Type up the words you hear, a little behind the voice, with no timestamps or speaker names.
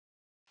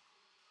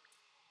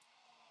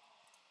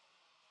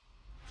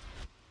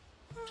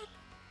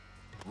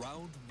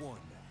Round one.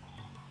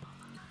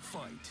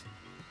 Fight.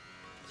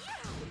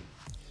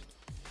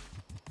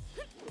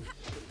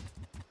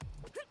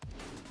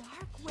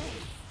 Dark way.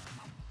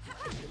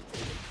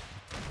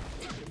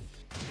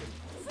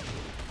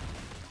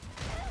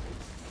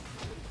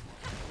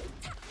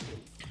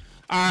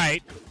 All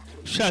right,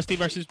 Shusty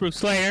versus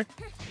BruteSlayer.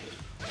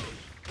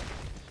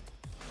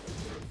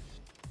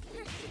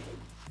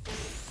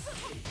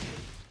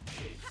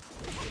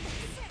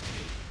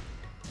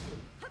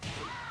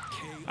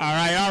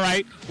 All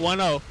right,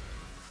 1-0.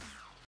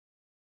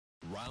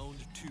 Round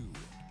two.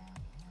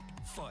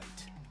 Fight.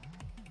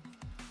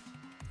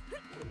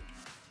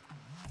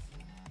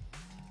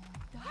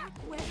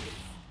 Dark way.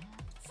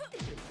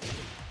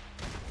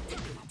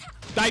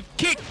 Dive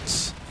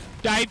kicks,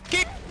 dive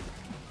kick,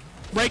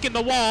 breaking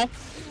the wall.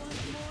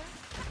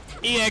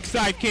 EX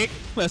dive kick,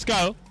 let's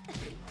go.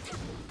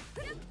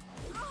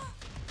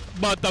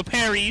 But the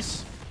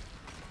parries.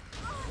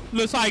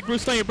 Looks like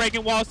BruteSlayer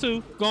breaking walls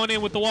too, going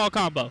in with the wall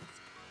combo.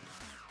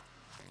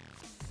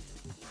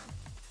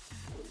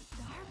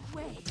 Dark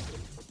way.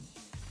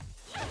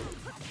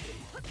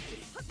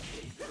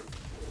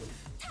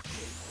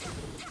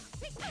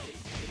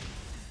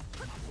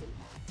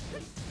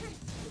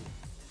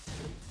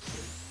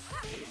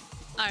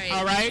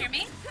 All right. Can you hear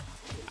me?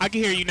 I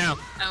can hear you now.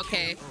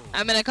 Okay.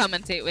 I'm gonna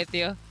commentate with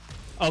you.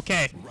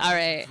 Okay. All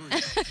right.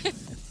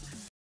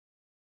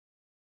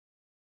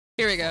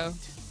 Here we go.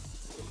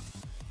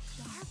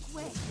 Dark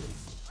way.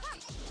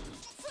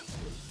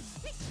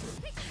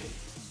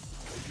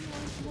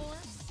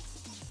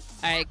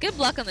 All right. Good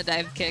block on the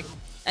dive kick.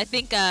 I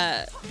think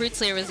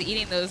BruteSlayer was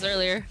eating those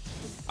earlier.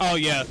 Oh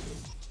yeah.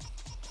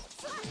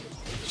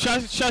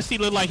 Shusty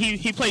looked like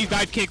he plays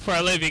dive kick for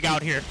a living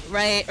out here.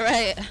 Right.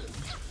 Right.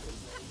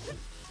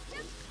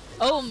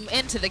 Oh,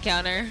 into the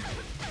counter.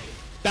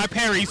 That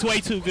parry's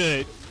way too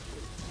good.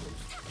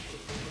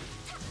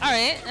 All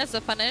right. That's a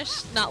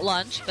punish. Not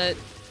launch, but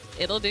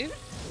it'll do.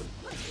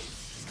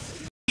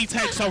 He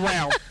takes a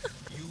round.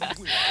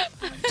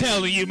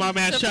 Telling you, my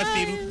man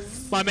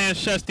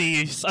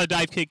Shusty is a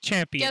dive kick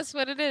champion. Guess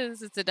what it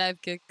is? It's a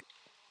dive kick.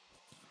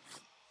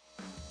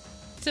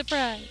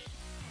 Surprise.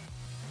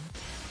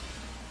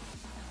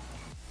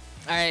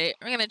 All right,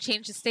 we're gonna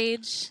change the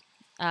stage.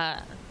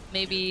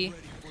 Maybe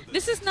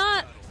this is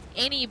not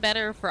any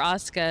better for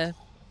Asuka.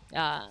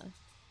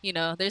 You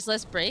know, there's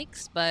less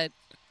breaks, but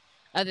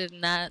other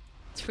than that,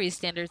 it's pretty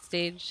standard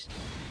stage.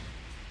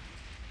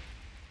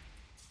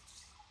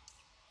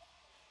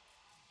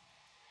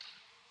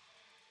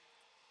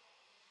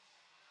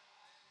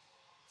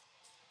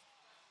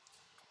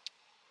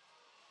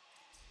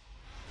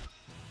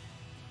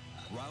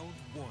 Round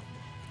one.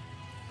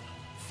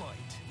 Fight.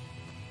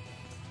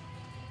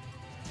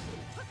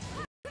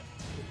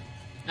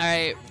 All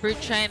right, Brute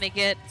trying to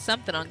get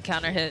something on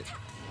counter hit.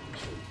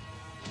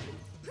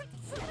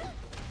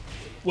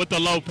 With the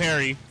low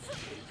parry.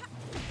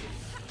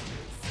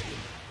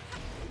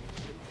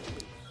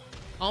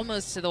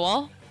 Almost to the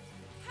wall.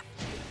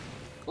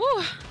 Woo.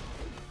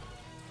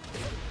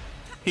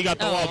 He got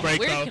the wall break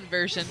weird though.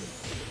 Conversion.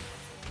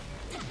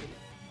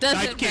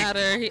 Doesn't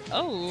matter. He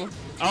Oh,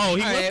 he all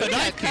whipped right, the we dive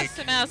got kick.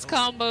 custom ass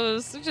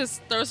combos. We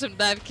just throw some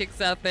dive kicks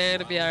out there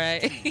to be all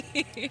right.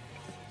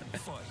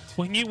 Fight.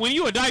 When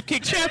you a dive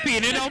kick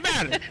champion, it don't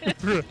matter.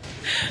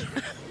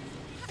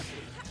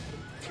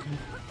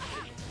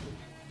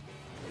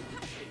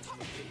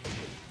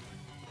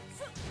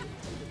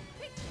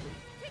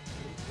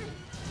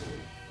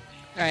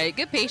 All right,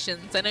 good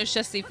patience. I know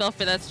Shusty fell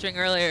for that string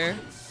earlier.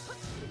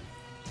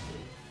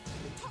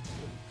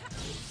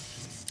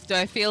 Do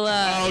I feel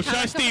Oh, counter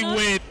Shusty coming up?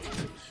 with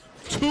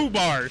 2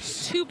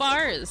 bars. 2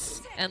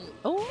 bars and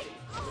oh,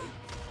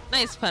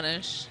 nice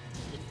punish.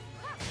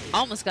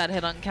 Almost got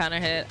hit on counter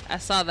hit. I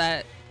saw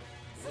that.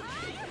 Dark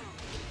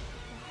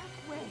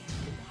way.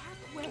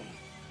 Dark way.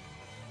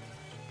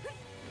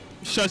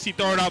 Shusty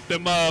throwing out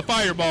them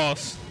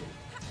fireballs.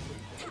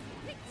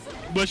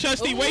 But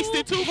Shusty Ooh,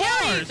 wasted 2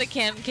 parried bars. the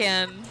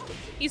can.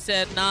 He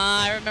said,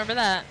 "Nah, I remember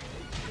that."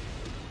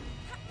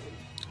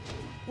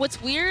 What's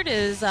weird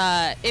is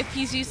if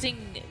he's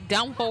using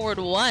down forward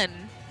 1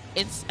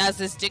 as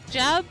his dick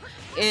jab,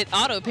 it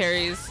auto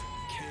parries.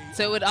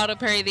 So it would auto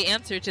parry the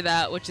answer to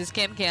that, which is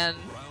can.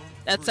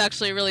 That's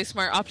actually a really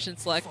smart option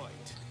select,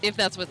 if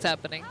that's what's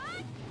happening.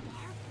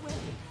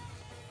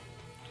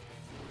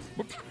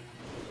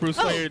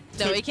 BruteSlayer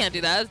No, he can't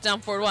do that. That's down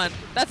forward 1.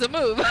 That's a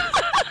move.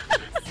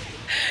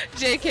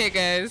 JK,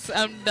 guys.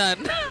 I'm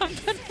done. I'm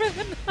done for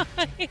the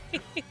night.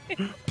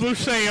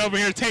 BruteSlayer over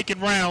here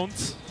taking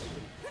rounds.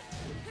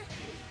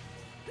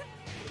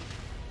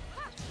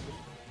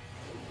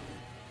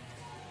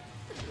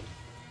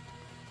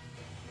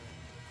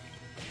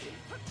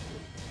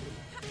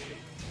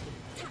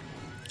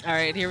 All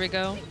right, here we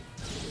go.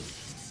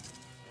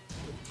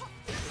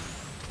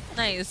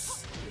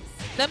 Nice.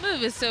 That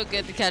move is so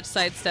good to catch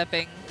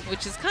sidestepping,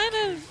 which is kind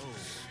of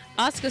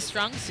Asuka's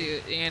strong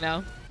suit, you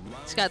know.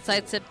 She's got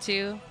sidestep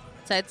 2,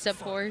 sidestep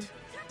 4.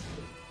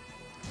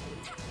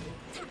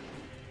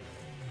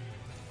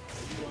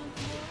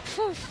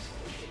 Whew.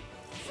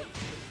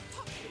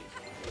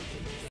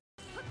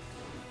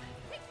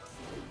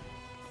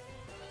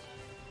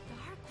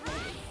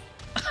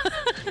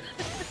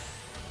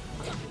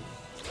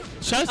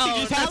 Shusty Oh,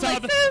 just not has like all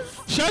the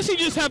this. Shusty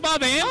just have all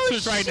the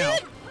answers right now.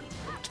 shit.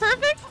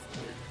 Perfect?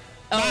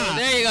 Oh, Nah.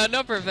 there you go.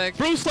 No perfect.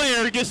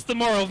 BruteSlayer gets the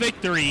moral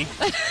victory.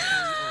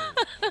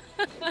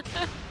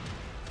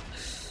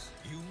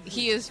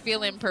 He is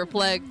feeling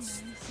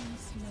perplexed.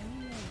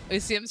 We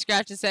see him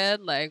scratch his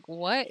head like,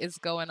 what is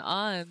going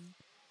on?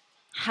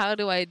 How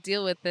do I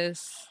deal with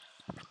this?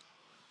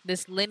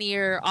 This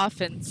linear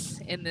offense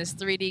in this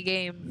 3D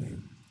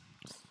game.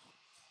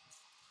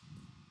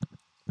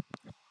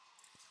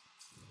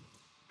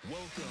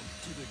 Welcome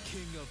to the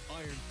King of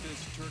Iron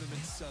Fist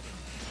Tournament 7,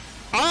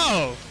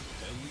 Oh!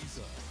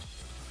 Eliza.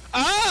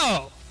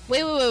 Oh!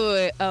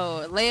 Wait.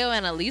 Oh, Leo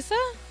and Eliza?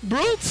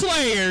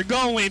 BruteSlayer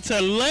going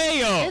to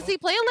Leo. Does he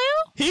play a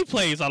Leo? He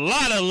plays a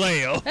lot of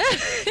Leo.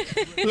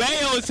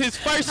 Leo is his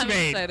first I'm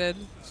main. excited.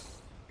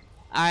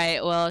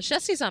 Alright, well,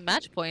 Shusty's on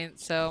match point,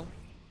 so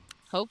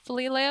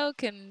hopefully Leo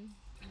can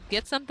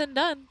get something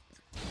done.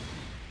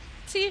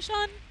 See you,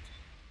 Sean.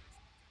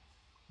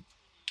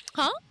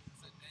 Huh?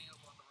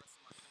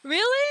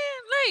 Really?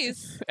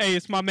 Nice. Hey,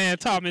 it's my man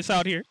Thomas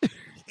out here.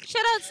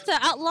 Shout outs to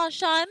Outlaw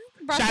Sean.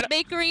 Brought Shout the out-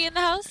 bakery in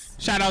the house.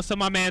 Shout out to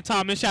my man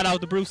Thomas. Shout out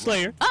to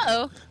BruteSlayer.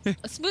 Uh-oh.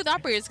 A smooth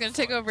operator's gonna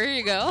take over. Here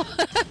you go.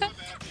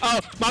 Oh,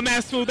 my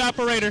man Smooth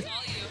Operator.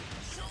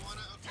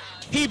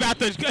 He about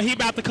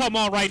to come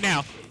on right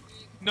now.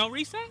 No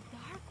reset?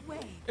 Dark way.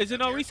 Is it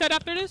no reset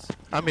after this?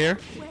 I'm here.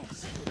 Way.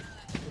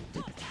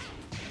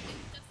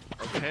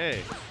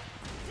 Okay.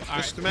 All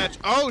Just right. the match.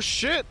 Oh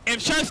shit! If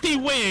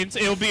Shusty wins,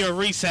 it'll be a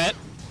reset.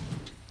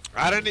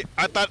 I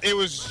thought it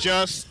was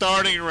just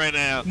starting right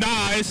now.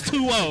 Nah, it's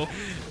 2-0.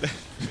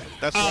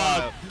 That's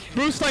wild.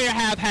 BruteSlayer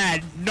have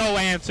had no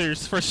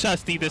answers for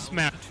Shusty this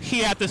match. He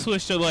had to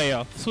switch to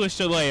Leo.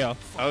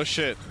 Oh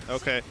shit.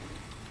 Okay.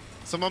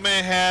 So my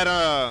man had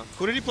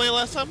who did he play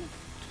last time?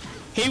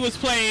 He was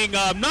playing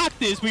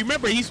Noctis.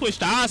 Remember, he switched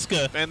to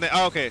Asuka. And then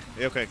okay.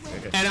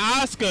 And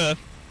Asuka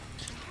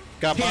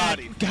Got he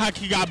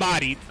bodied. got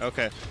bodied.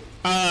 Okay.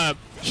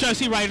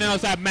 Shusty right now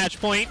is at match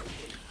point.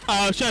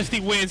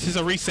 Shusty wins is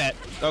a reset.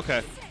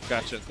 Okay.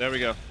 Gotcha. There we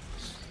go.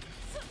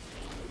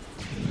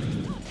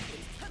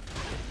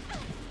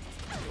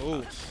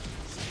 Ooh.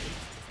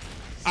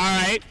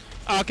 Alright.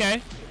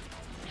 Okay.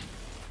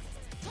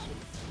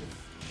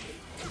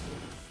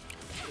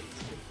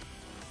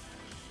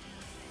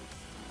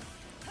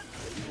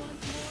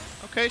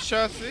 Okay,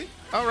 Shotzi.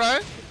 All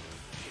right.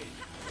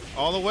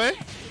 All the way.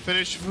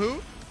 Finish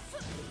food.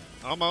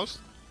 Almost.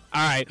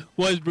 Alright.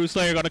 What is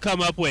BruteSlayer gonna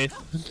come up with?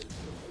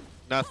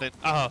 Nothing.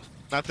 Oh,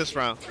 Not this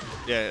round.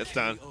 Yeah, it's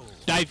done.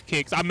 dive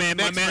kicks. My man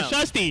Next round.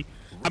 Shusty.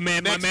 My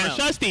man Next round.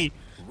 Shusty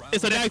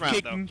is a Next dive round,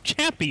 kicking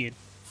champion.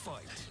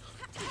 Fight.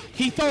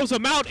 He throws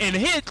them out and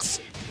hits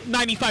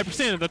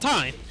 95% of the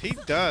time. He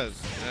does.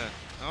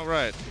 Yeah. All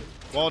right.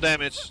 Wall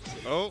damage.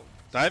 Oh,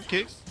 dive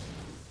kicks.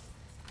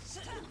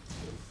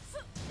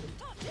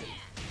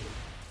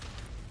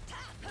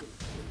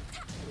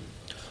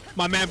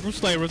 My man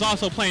BruteSlayer was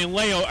also playing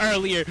Leo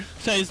earlier,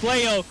 so his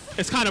Leo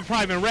is kind of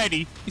prime and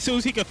ready. As soon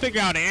as he can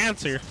figure out an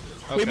answer.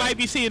 We Okay. might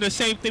be seeing the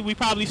same thing we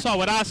probably saw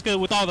with Asuka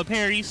with all the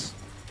parries.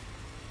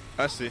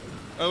 I see.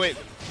 Oh wait,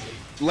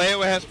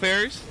 Leo has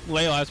parries.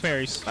 Leo has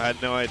parries. I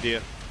had no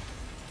idea.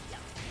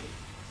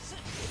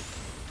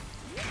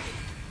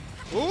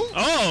 Ooh.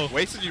 Oh!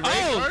 Wasted your raid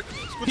Oh! card?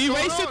 What's He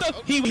going wasted on?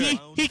 the Okay.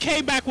 he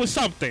came back with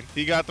something.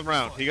 He got the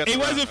round. He got the It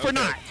round. wasn't for Okay.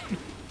 naught.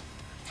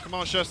 Come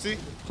on, Shusty.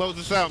 Close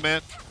this out,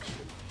 man.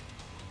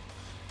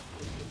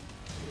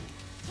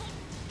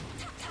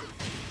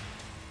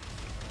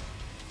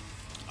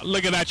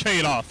 Look at that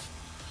trade-off.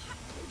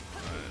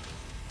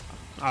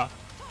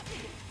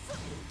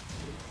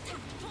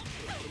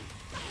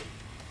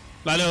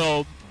 That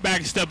little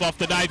back step off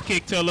the dive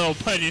kick to a little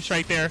punish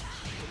right there.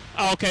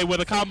 Okay, with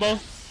a combo.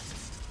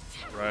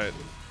 Right.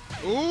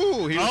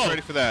 Ooh, he was Oh.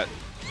 ready for that.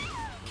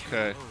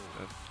 Okay.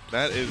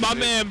 That is My it.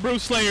 man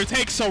BruteSlayer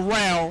takes a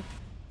round.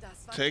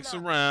 Takes a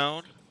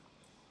round.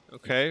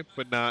 Okay,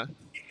 but not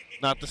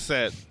the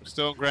set. We're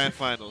still in grand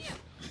finals.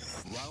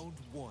 Round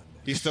 1.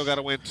 He's still got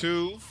to win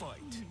 2 Fight.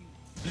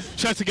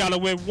 Chelsea got to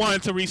win 1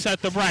 to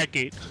reset the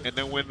bracket. and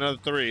then win another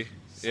 3.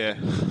 Yeah.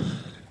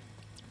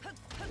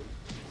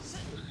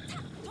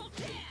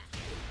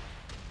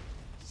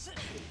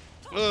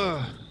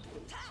 Ugh.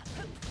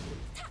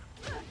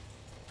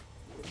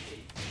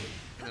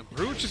 And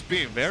Brute just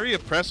being very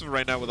oppressive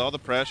right now with all the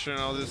pressure and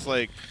all this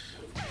like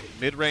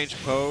mid-range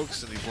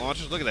pokes and these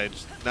launches. Look at that,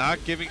 just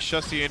not giving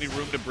Shusty any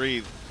room to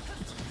breathe.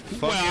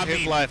 Fucking Well, I his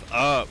mean- life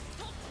up.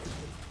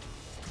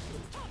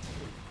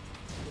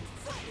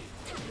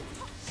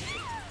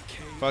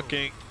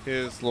 Fucking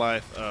his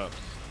life up.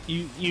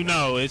 You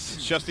know it's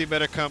Shusty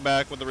better come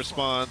back with a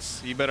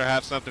response. You better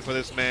have something for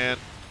this man.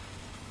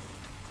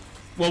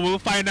 well we'll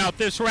find out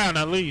this round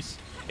at least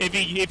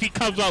if he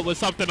comes up with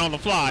something on the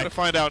fly. Better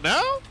find out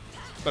now.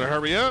 Better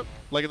hurry up.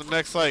 Like in the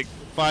next like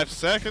 5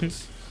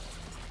 seconds.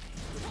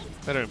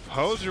 Better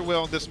impose your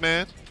will on this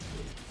man.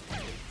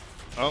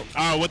 Oh,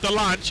 With the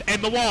launch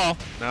and the wall.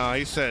 no,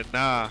 he said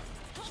nah.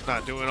 He's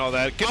not doing all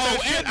that. Get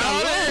that shit and out a of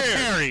little there.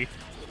 parry.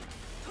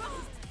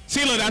 See,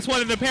 See, look, that's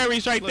one of the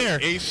parries right Look, there.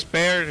 he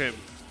spared him.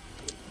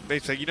 They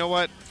said, you know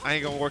what? I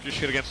ain't gonna work your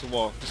shit against the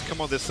wall. Just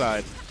come on this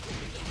side.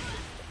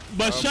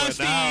 But Oh, but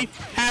Shusty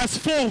has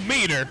full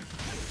meter.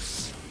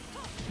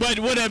 But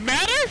would it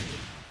matter?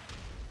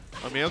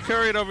 I mean, he'll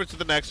carry it over to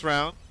the next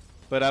round,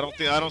 but I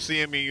don't see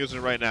him using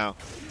it right now.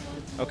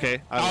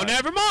 Okay.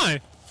 Never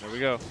mind. There we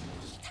go.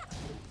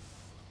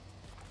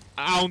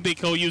 I don't think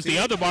he'll use the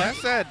other bar.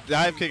 That's that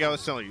dive kick I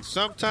was telling you.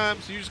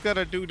 Sometimes you just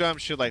gotta do dumb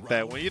shit like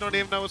that. When you don't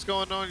even know what's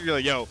going on, you're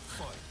like, yo,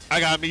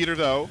 I got meter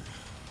though.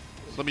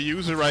 So let me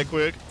use it right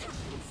quick.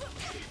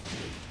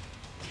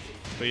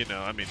 But you know,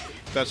 I mean,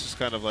 that's just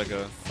kind of like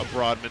a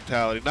broad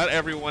mentality. Not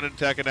everyone in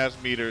Tekken has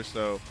meter,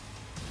 so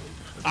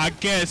I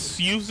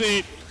guess use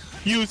it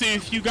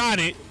if you got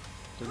it.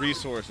 the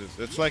resources.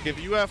 It's like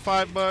if you have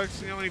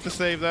 $5, you don't need to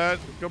save that.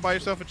 Go buy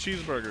yourself a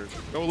cheeseburger.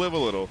 Go live a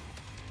little.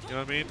 You know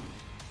what I mean?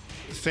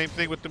 Same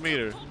thing with the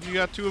meter. You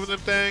got 2 of them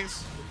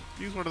things,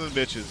 use one of them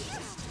bitches.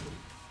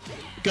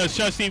 Because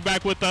Shusty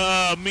back with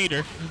the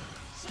meter.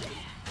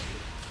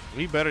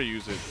 He better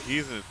use it.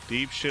 He's in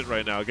deep shit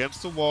right now.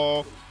 Against the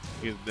wall.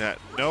 He's got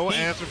no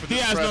answer for this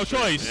He has no pressure,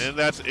 choice. And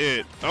that's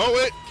it.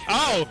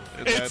 Oh,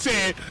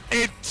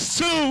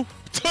 It's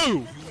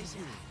 2-2.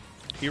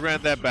 He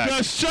ran that back.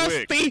 Does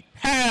quick. Shusty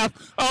have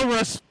a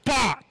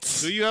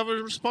response? Do you have a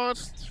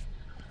response?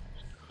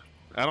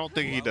 I don't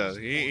think he does.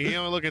 He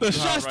only looking Does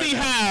too hot Shusty right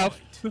now. have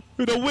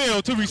the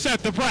will to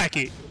reset the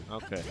bracket?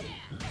 Okay.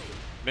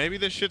 Maybe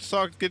this shit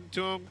talk's getting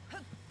to him.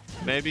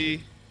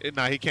 Maybe.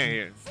 Nah, he can't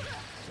hear.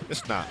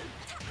 It's not.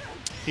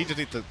 He just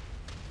needs to.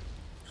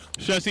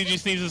 Shusty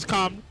just needs to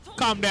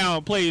calm down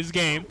and play his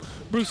game.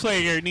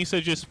 BruteSlayer needs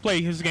to just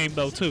play his game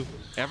though too.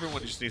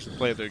 Everyone just needs to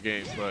play their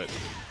game, but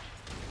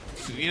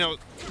you know,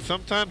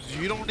 sometimes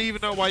you don't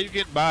even know why you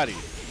get bodied.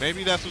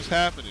 Maybe that's what's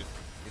happening.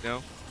 You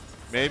know,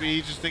 maybe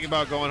he's just thinking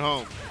about going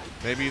home.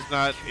 Maybe he's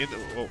not in the.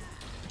 Oh,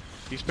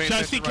 he's paying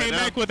attention Shusty right came now.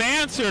 back with the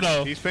answer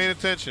though. He's paying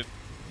attention.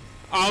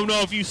 I don't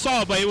know if you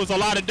saw, but it was a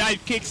lot of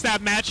dive kicks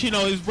that match. You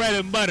know, his bread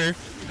and butter,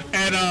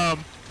 and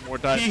More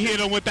dive. he hit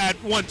him with that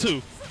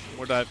 1-2.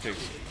 More dive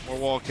kicks. More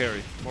wall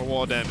carry. More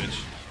wall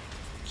damage.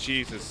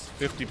 Jesus,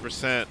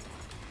 50%.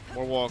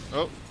 More wall.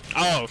 Oh,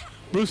 Oh,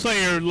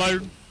 BruteSlayer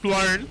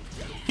learned.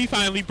 He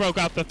finally broke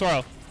out the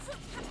throw.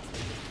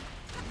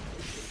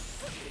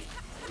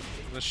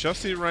 the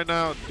Shusty right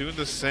now doing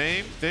the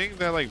same thing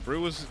that like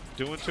Brew was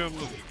doing to him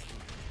the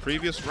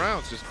previous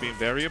rounds, just being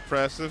very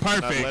oppressive,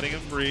 not Perfect. letting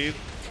him breathe,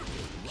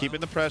 keeping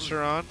the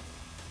pressure on.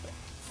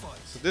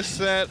 So this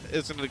set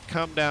is going to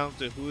come down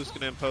to who's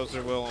going to impose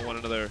their will on one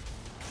another.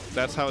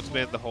 That's how it's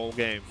been the whole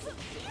game.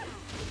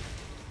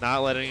 Not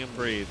letting him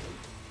breathe.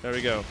 There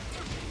we go.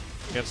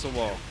 Against the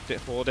wall.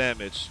 Full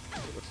damage.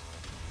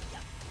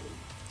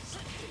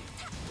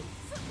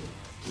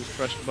 Who's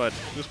pressing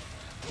buttons?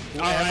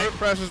 Whoever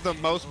presses the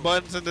most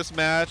buttons in this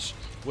match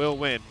will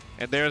win.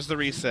 And there's the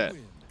reset.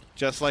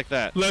 Just like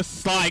that.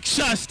 Looks like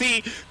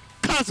Shusty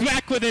comes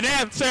back with an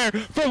answer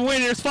for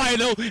winner's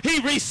final.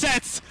 He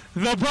resets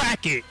the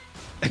bracket.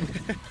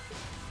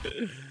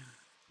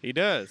 He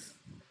does.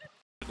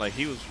 Like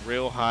he was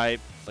real hype,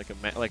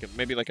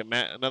 maybe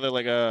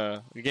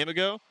a game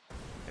ago,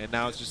 and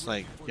now it's just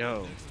like,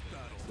 yo,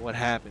 what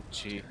happened,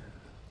 Chi?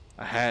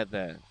 I had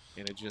that,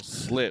 and it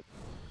just slipped.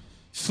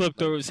 Slipped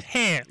through his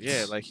hands.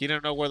 Yeah, like he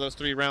didn't know where those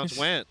 3 rounds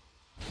went.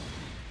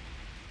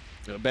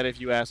 I bet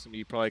if you asked him,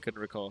 he probably couldn't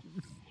recall.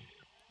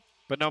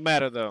 But no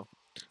matter though.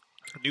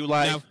 New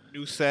life,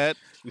 new set.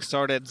 We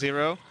start at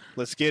 0.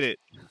 Let's get it.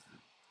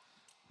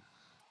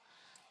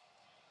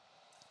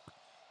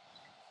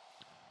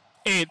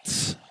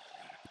 It's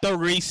the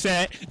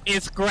reset.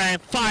 It's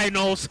grand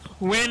finals.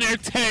 Winner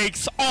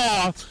takes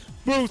all.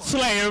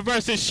 BruteSlayer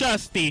versus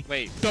Shusty.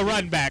 Wait. The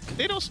run back.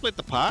 They don't split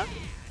the pot.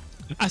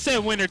 I said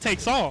winner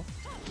takes all.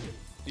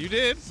 You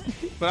did,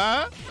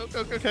 but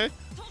okay.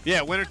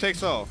 Yeah, winner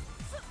takes all.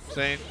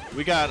 Saying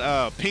we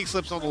got pink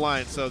slips on the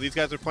line, so these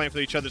guys are playing for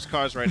each other's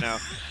cars right now.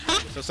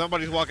 So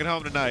somebody's walking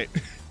home tonight.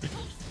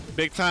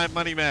 Big time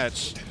money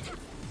match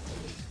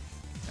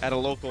at a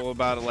local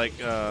about like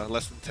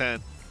less than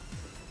 10.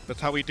 That's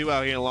how we do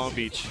out here in Long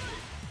Beach.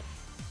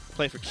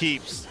 Play for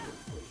keeps.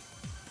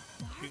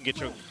 You can get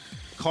your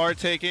car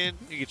taken,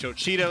 you can get your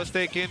Cheetos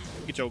taken, you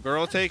can get your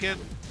girl taken.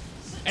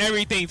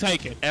 Everything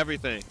taken.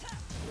 Everything.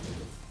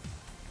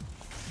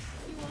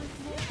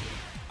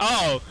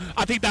 Oh,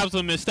 I think that was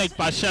a mistake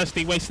by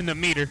Shusty wasting the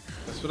meter.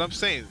 That's what I'm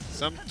saying.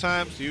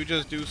 Sometimes you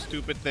just do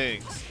stupid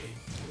things.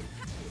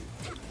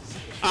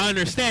 I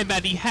understand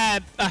that he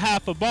had a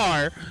half a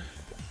bar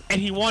and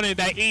he wanted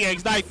that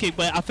EX dive kick,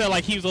 but I felt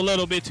like he was a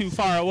little bit too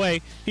far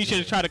away. He should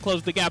have tried to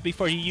close the gap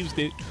before he used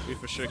it. We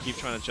for sure keep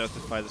trying to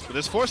justify this, but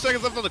there's 4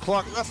 seconds left on the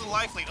clock. That's a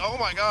life lead. Oh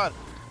my god.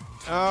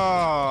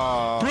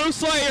 Oh.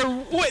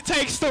 BruteSlayer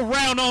takes the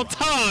round on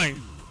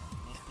time.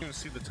 I didn't even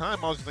see the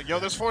time. I was just like, yo,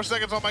 there's 4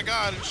 seconds. Oh my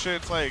god. And shit,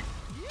 it's like,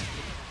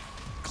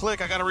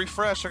 click. I gotta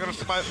refresh. I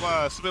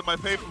gotta submit my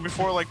paper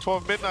before like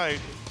 12 midnight.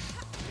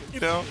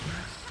 You know?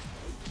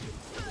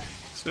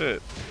 That's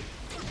it.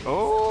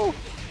 Oh.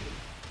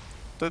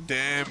 The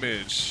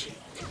damage.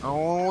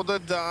 Oh, the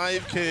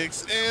dive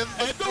kicks and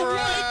the the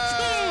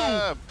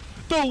grab.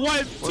 1-2. The 1-2.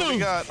 What do we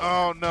got?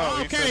 Oh no.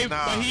 Okay, He said,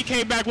 nah. but he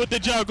came back with the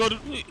juggle.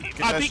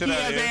 I think shit he out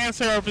has here. an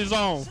answer of his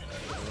own.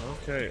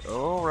 Okay.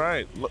 All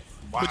right. Look.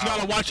 Wow. But you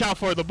gotta watch out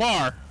for the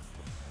bar.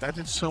 That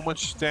did so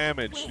much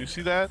damage. You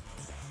see that?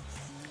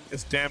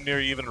 It's damn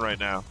near even right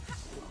now.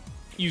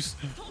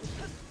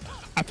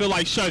 I feel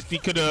like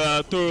Shusty could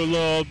have threw a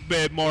little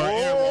bit more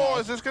air Oh, balls.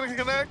 is this gonna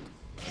connect?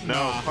 No,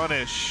 Nah.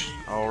 punish.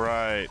 All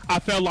right. I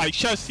felt like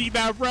Shusty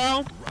that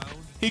round.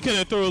 He could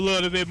have threw a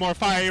little bit more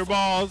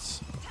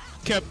fireballs.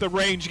 Kept the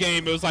range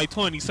game. It was like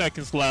 20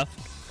 seconds left.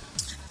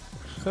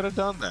 Could have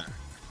done that.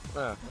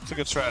 Yeah, that's a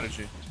good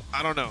strategy.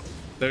 I don't know.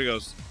 There he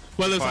goes.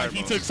 Well, it's like he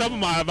Fireballs. took some of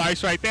my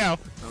advice right now.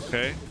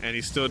 Okay, and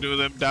he's still doing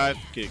them dive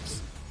kicks.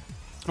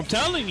 I'm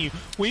telling you,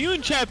 when you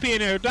in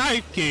champion air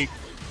dive kick,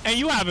 and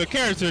you have a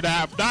character that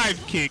have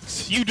dive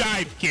kicks, you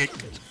dive kick.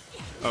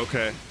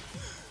 Okay.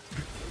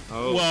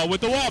 Oh. Well, with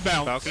the wall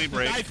bounce, Balcony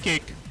break. dive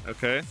kick.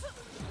 Okay.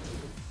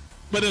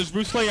 But does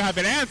BruteSlayer have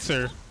an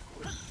answer?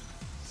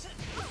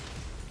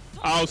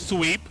 I'll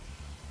sweep.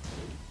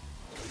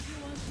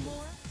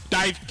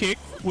 Dive kick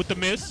with the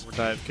miss. More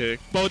dive kick.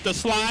 Both the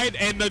slide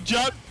and the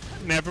jump,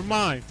 never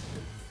mind.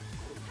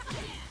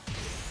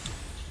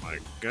 My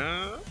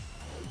God.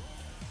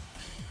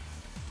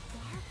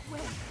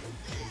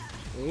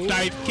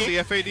 Dive Ooh, kick. The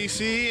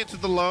FADC into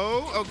the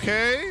low.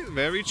 Okay.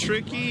 Very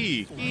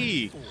tricky.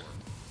 E.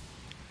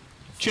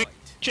 Chick,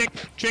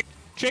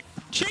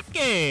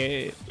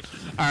 chicken.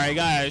 All right,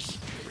 guys.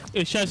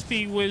 If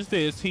Shusty wins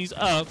this, he's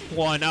up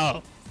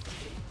 1-0.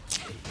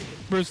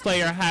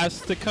 BruteSlayer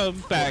has to come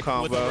back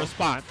with a combo.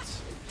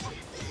 response.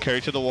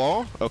 Carry to the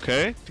wall.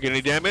 Okay. To get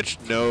any damage?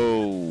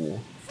 No.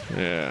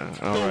 Yeah.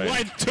 All The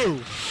right.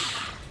 1-2.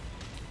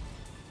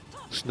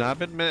 It's not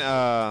been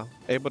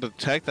able to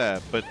detect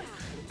that, but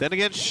then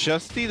again,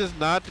 Shusty does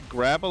not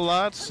grab a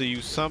lot, so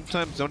you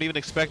sometimes don't even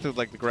expect it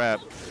like the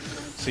grab.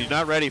 So you're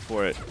not ready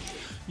for it.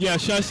 Yeah,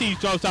 Shusty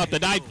throws out the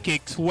dive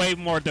kicks way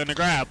more than the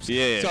grabs.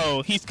 Yeah.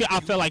 So I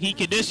feel like he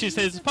conditions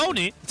his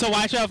opponent to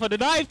watch out for the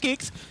dive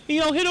kicks. He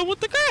don't hit him with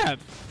the grab.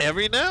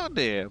 Every now and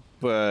then,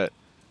 but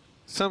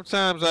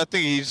sometimes I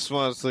think he just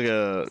wants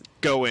to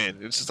go in.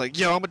 It's just like,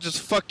 yo, I'm gonna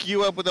just fuck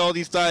you up with all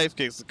these dive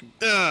kicks.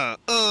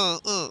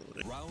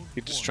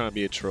 He's just trying to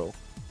be a troll.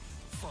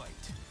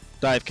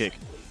 Dive kick.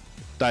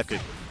 Dive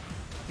kick.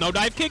 No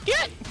dive kick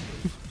yet.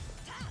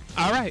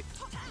 All right.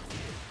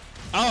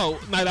 Oh,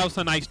 no, that was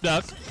a nice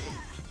duck.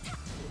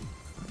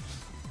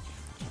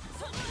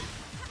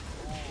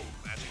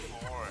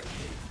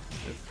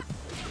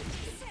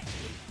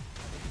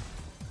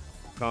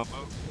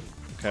 Combo.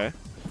 Okay.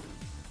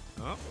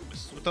 Oh,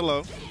 misses with the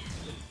low.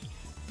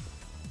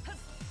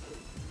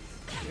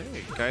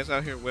 Okay, guys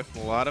out here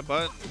whiffing a lot of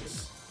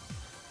buttons.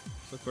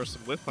 Let's look for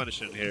some whiff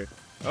punishment here.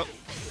 Oh,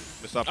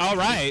 missed opportunity. All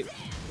right.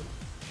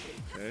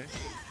 Okay.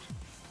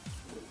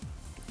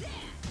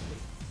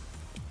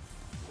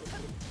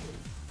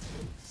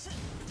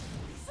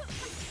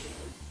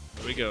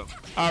 There we go.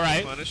 All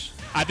right. Punish.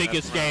 I think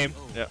That's it's the round.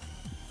 game. Yep.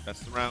 That's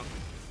the round.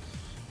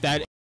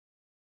 That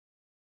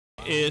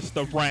is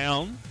the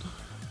round.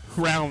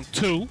 Round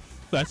 2.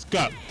 Let's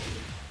go.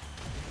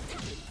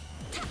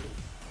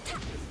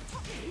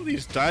 Ooh,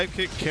 these dive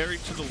kick carry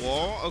to the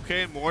wall.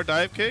 Okay, more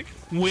dive kick.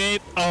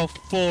 With a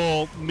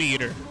full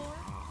meter.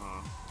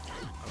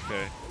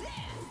 Okay.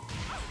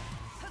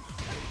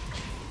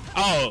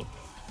 Oh,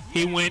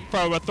 he went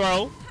from a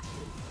throw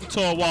to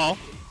a wall.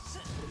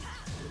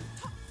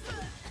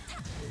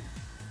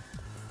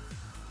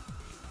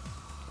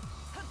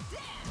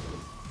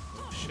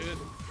 Shit.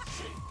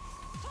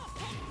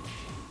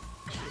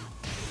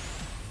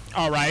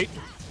 All right.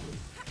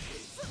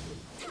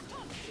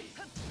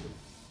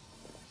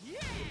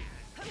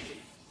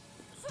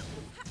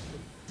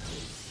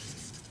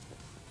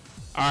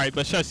 All right,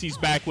 but Shusty's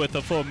back with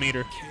a full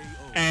meter.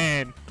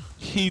 And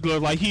he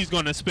looked like he's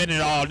going to spin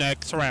it all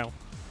next round.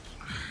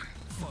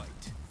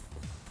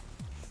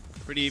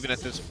 Pretty even at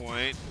this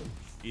point.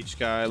 Each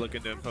guy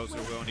looking to impose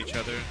their will on each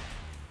other.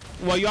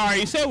 Well, you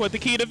already said what the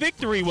key to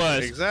victory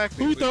was.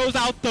 Exactly. Who throws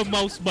out the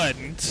most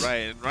buttons? Right,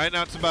 and right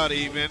now it's about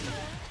even.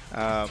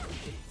 Let's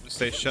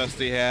say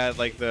Shusty had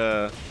like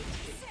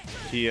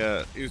he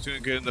was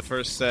doing good in the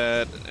first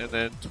set, and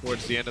then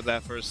towards the end of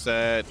that first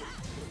set,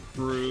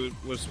 Brute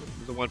was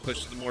the one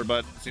pushing the more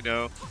buttons. You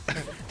know,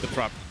 the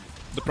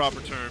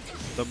proper term,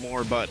 the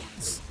more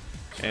buttons.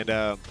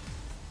 And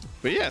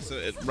but yeah, so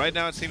right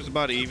now it seems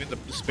about even. The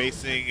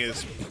spacing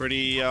is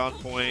pretty on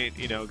point.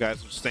 You know,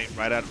 guys are staying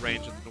right out of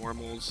range of the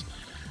normals.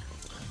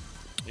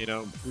 You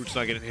know, Brute's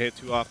not getting hit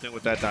too often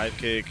with that dive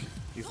kick.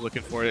 He's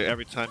looking for it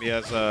every time he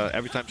has.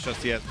 Every time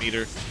Shusty has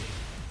meter.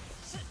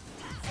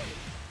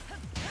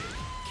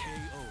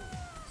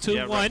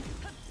 2-1. Right.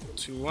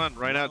 2-1.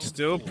 Right now it's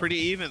still pretty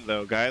even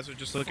though. Guys are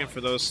just looking for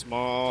those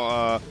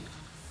small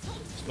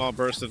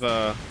bursts of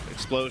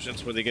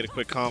explosions where they get a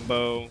quick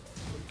combo,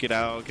 get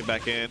out, get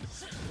back in.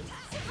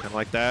 Kind of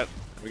like that.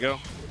 There we go.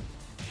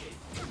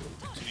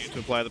 Continue to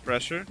apply the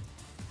pressure.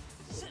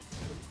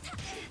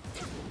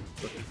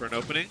 Looking for an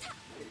opening.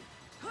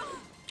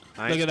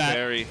 Nice Look at that.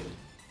 parry.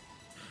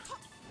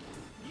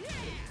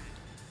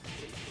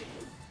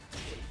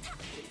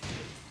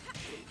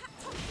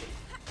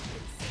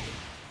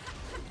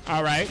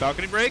 All right.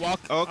 Balcony break. Walk-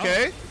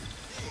 Okay.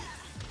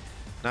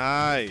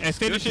 Nice. And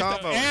finish Good it.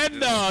 combo. And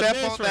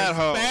Step on that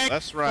hoe.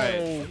 That's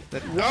right.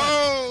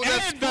 No,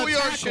 that's And the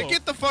schoolyard shit. tackle.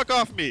 Get the fuck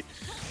off me.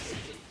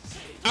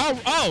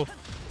 Oh.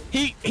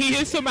 He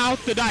hits him out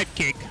the dive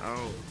kick.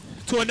 Oh.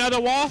 To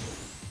another wall?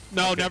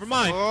 No, never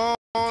mind. Oh,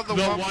 the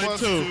The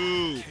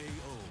 1+2.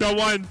 The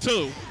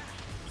 1-2.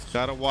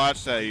 Gotta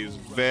watch that. He's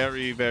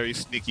very, very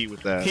sneaky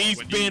with that. He's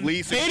when been you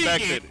least hitting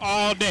expect it it.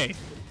 all day.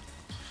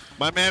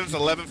 My man is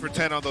 11 for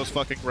 10 on those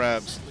fucking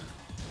grabs.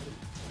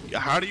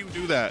 How do you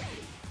do that?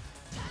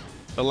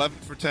 11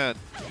 for 10.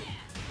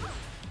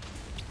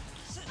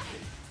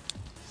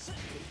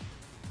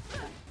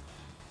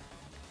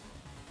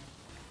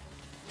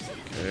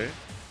 Okay.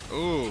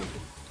 Ooh.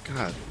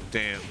 God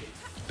damn.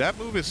 That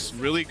move is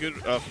really good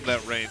from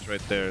that range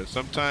right there.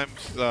 Sometimes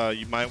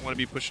you might want to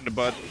be pushing the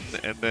button,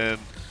 and then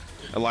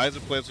Eliza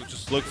players will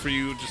just look for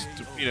you, just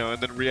to,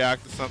 and then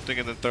react to something,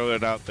 and then throw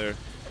it out there.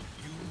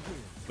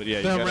 But yeah,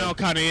 you That gotta, round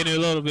kind of ended a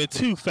little bit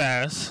too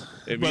fast.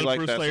 it'd be But like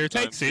that BruteSlayer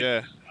sometimes. takes it.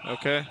 Yeah.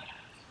 Okay.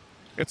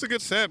 It's a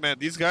good set, man.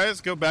 These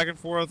guys go back and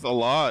forth a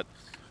lot.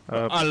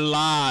 A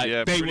lot.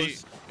 Yeah, They pretty-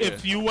 was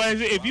if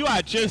you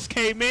had just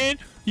came in,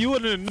 you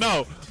wouldn't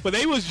know. But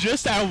they was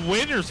just at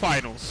winners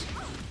finals.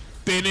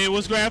 Then it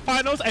was grand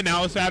finals, and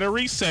now it's at a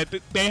reset.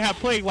 They have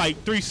played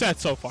like 3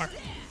 sets so far.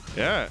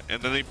 Yeah,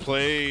 and then they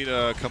played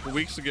a couple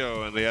weeks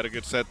ago, and they had a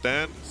good set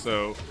then.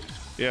 So,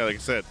 yeah, like I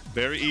said,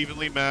 very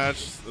evenly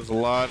matched. There's a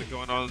lot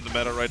going on in the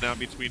meta right now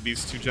between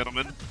these two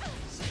gentlemen.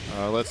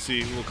 Let's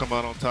see who will come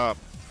out on top.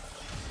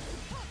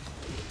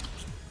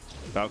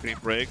 Balcony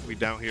break. We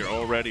down here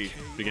already.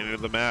 Beginning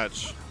of the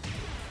match.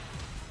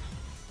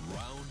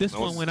 This That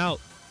one was- went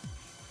out.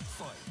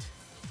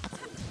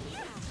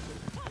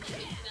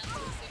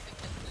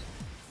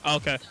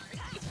 Okay.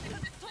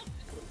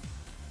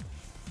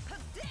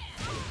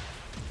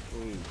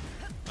 Ooh,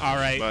 All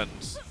right.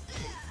 buttons.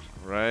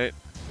 All right.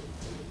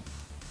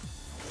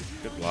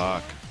 Good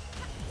block.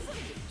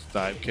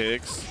 Dive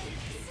kicks.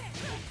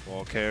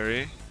 Wall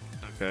carry.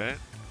 Okay.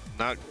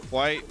 Not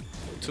quite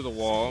to the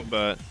wall,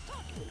 but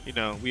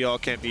we all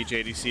can't be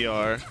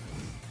JDCR.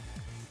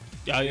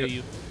 I hear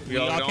you. We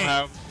all don't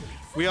can't-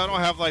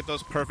 have like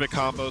those perfect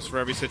combos for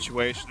every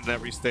situation and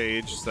every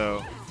stage,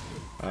 so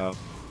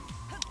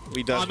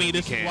we do. I mean,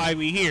 this is why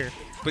we here.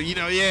 But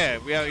yeah,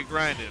 we out here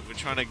grinding. We're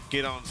trying to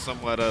get on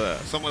somewhat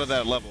of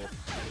that level.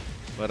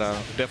 But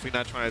definitely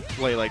not trying to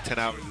play like 10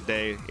 hours a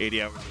day,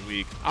 80 hours a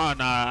week. Oh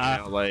no,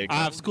 I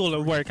have school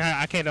and work.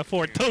 I can't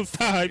afford those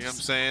times. You know what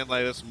I'm saying?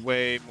 Like, there's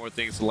way more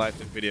things to life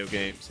than video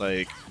games.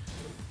 Like,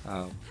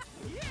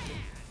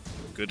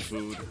 good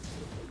food.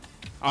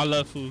 I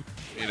love food.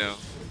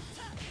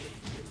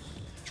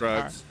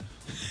 Drugs.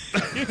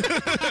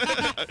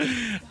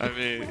 I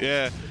mean,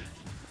 yeah.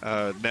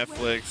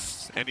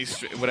 Netflix,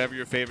 whatever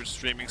your favorite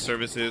streaming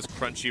service is,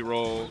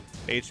 Crunchyroll,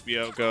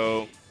 HBO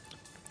Go,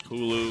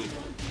 Hulu,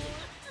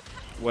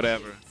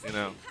 whatever,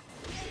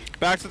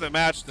 Back to the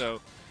match, though.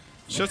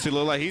 Shutzy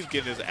look like he's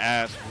getting his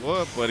ass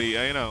whooped, but he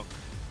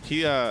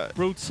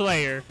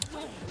BruteSlayer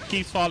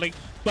keeps falling.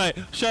 But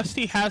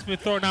Shusty has been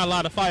throwing out a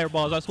lot of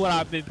fireballs. That's what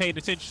I've been paying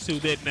attention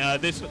to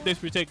this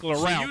particular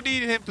so round. you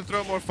need him to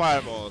throw more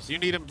fireballs. You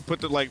need him to put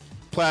the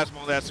plasma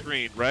on that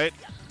screen, right?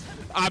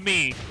 I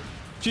mean,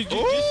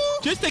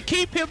 just to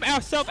keep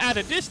himself at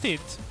a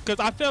distance,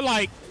 because I feel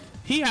like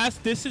he has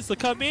distance to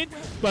come in,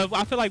 but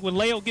I feel like when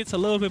Leo gets a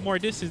little bit more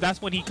distance,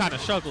 that's when he kind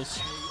of struggles.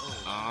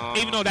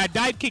 Even though that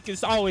dive kick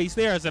is always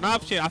there as an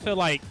option, I feel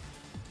like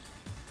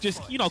just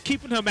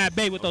keeping him at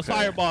bay with those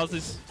fireballs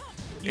is.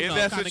 In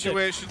that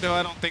situation, though,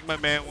 I don't think my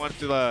man wanted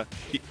to.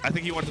 I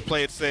think he wanted to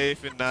play it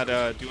safe and not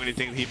do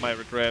anything he might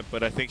regret.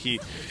 But I think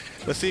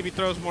let's see if he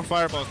throws more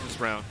fireballs this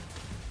round,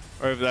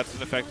 or if that's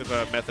an effective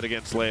method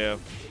against Leo.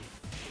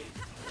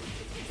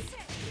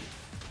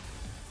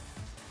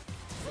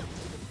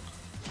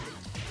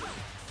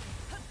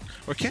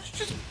 Or can't you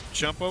just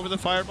jump over the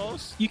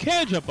fireballs? You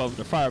can jump over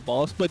the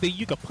fireballs, but then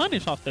you can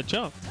punish off the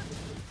jump.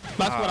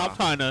 That's what I'm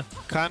trying to.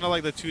 Kind of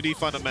like the 2D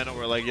fundamental,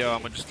 where yo,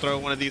 I'm gonna just throw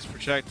one of these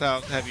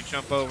projectiles, have you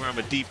jump over. I'm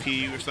a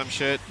DP you or some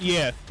shit.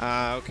 Yeah.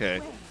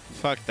 Okay.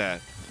 Fuck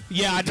that.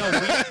 Yeah, I know.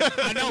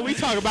 I know we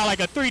talk about like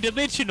a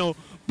 3-dimensional,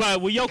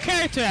 but when your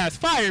character has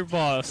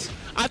fireballs,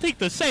 I think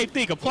the same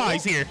thing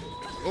applies here.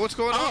 What's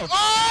going on?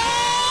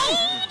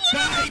 Oh!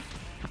 Dive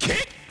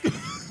kick.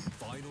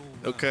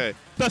 Okay.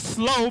 The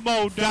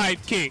slow-mo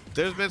dive kick.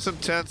 There's been some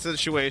tense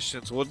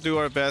situations. We'll do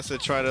our best to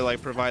try to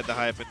provide the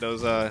hype in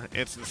those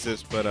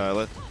instances,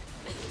 but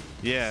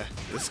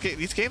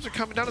these games are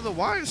coming down to the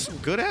wire. Some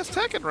good ass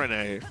Tekken right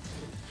now here.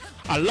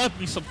 I love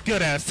me some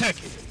good ass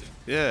Tekken.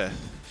 Yeah,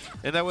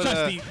 and that would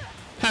Trusty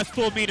has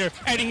full meter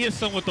and he hits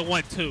him with the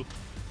 1-2.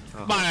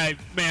 My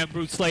man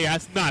BruteSlayer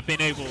has not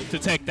been able to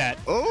take that.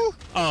 Oh,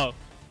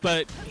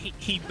 but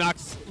he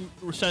knocks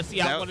Trusty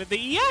out one of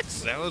the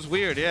EX. that was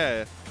weird.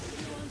 Yeah.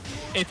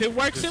 If it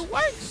works, it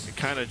works. It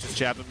kind of just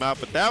jabbed him out,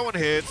 but that one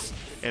hits,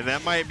 and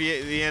that might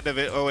be the end of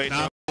it. Oh, wait,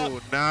 No. no.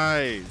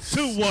 Nice.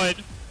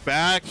 2-1.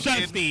 Back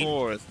Shusty. and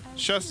forth.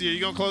 Shusty, are you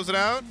going to close it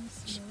out?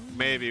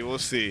 Maybe. We'll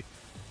see.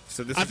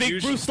 So this I is think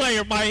usually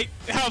BruteSlayer might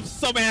have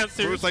some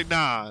answers. Brute's like,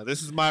 nah,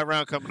 this is my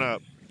round coming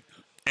up.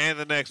 And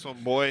the next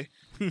one, boy.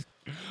 Look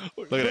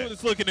at Brute that.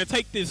 is looking to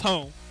take this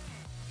home.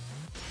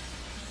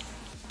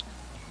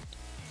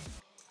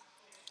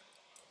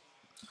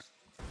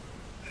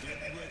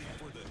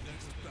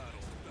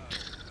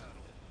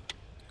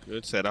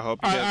 Good set. I hope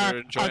you guys are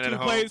enjoying it our at two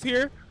home. players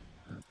here,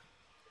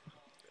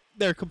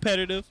 they're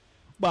competitive,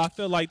 but I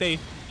feel like they,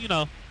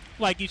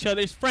 like each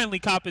other. It's friendly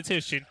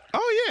competition.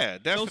 Oh, yeah,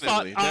 No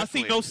definitely. salt, I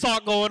see no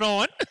salt going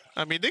on.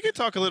 I mean, they can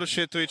talk a little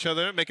shit to each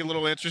other, make it a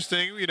little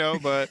interesting,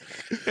 but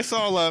it's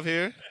all love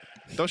here.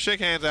 Don't shake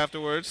hands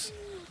afterwards.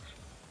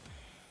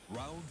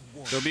 Round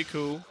one. They'll be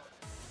cool.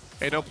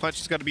 Ain't no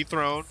punches got to be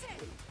thrown.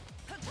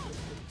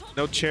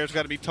 No chairs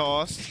got to be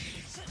tossed.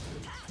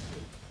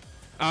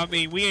 I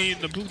mean, we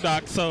ain't in the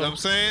boondock, so You know what I'm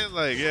saying?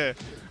 Like, yeah.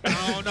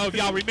 I don't know if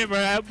y'all remember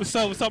that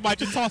episode. Somebody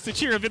just tossed a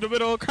chair in the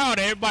middle of the crowd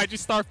and everybody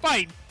just start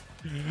fighting.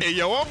 Hey,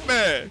 yo, I'm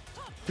mad.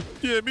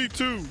 Yeah, me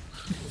too.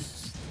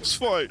 Let's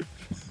fight.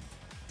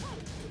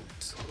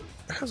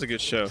 That was a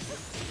good show.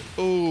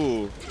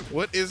 Ooh,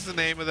 what is the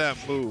name of that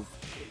move?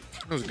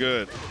 That was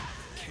good.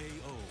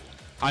 KO.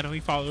 I know he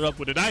followed up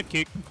with a dive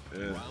kick.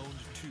 Yeah. Round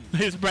two.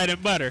 His bread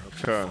and butter.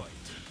 Okay.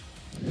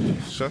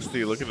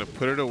 Shusty looking to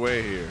put it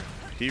away here.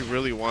 He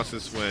really wants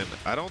this win.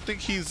 I don't think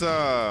he's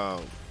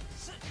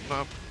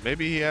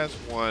maybe he has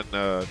one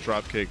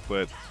drop kick,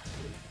 but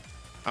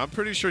I'm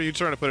pretty sure he's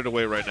trying to put it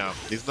away right now.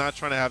 He's not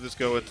trying to have this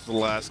go into the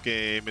last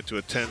game, into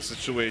a tense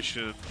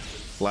situation,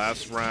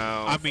 last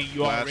round. I mean,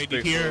 you last already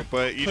big here. move,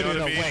 but you Put know it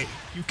what I mean? away.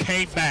 You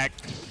came back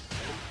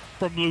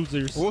from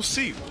losers. We'll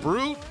see.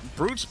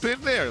 Brute's been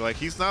there. Like,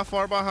 he's not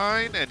far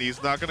behind, and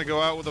he's not going to go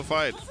out with a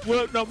fight.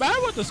 Well, no matter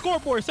what the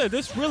scoreboard said,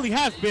 this really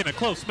has been a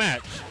close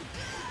match.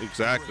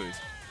 Exactly.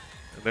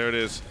 And there it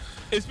is.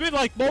 It's been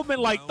like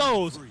moments like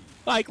those,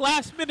 like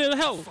last minute of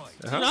health.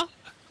 Uh-huh. You know?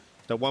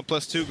 The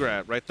 1+2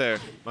 grab right there.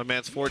 My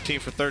man's 14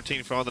 for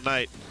 13 for on the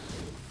night.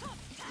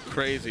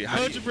 Crazy.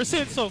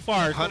 100% so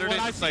far. 100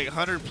 like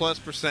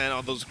 100+%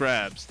 on those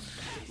grabs.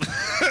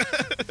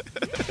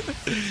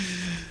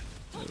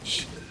 Oh,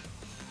 shit.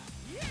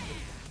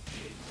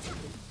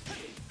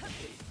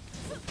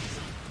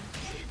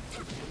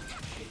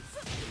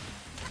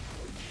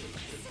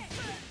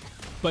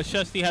 But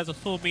Shusty has a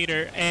full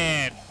meter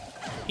and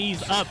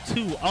he's up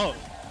 2-0.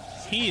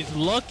 He is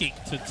looking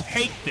to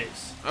take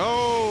this.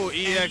 Oh,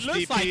 It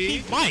looks like he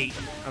EXDP. might.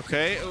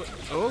 Okay.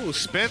 Oh,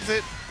 spins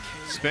it.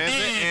 Spins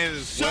it and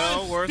is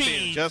well worth it.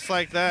 Shusty Just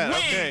like that.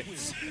 Okay.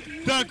 wins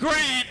the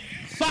grand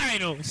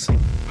finals.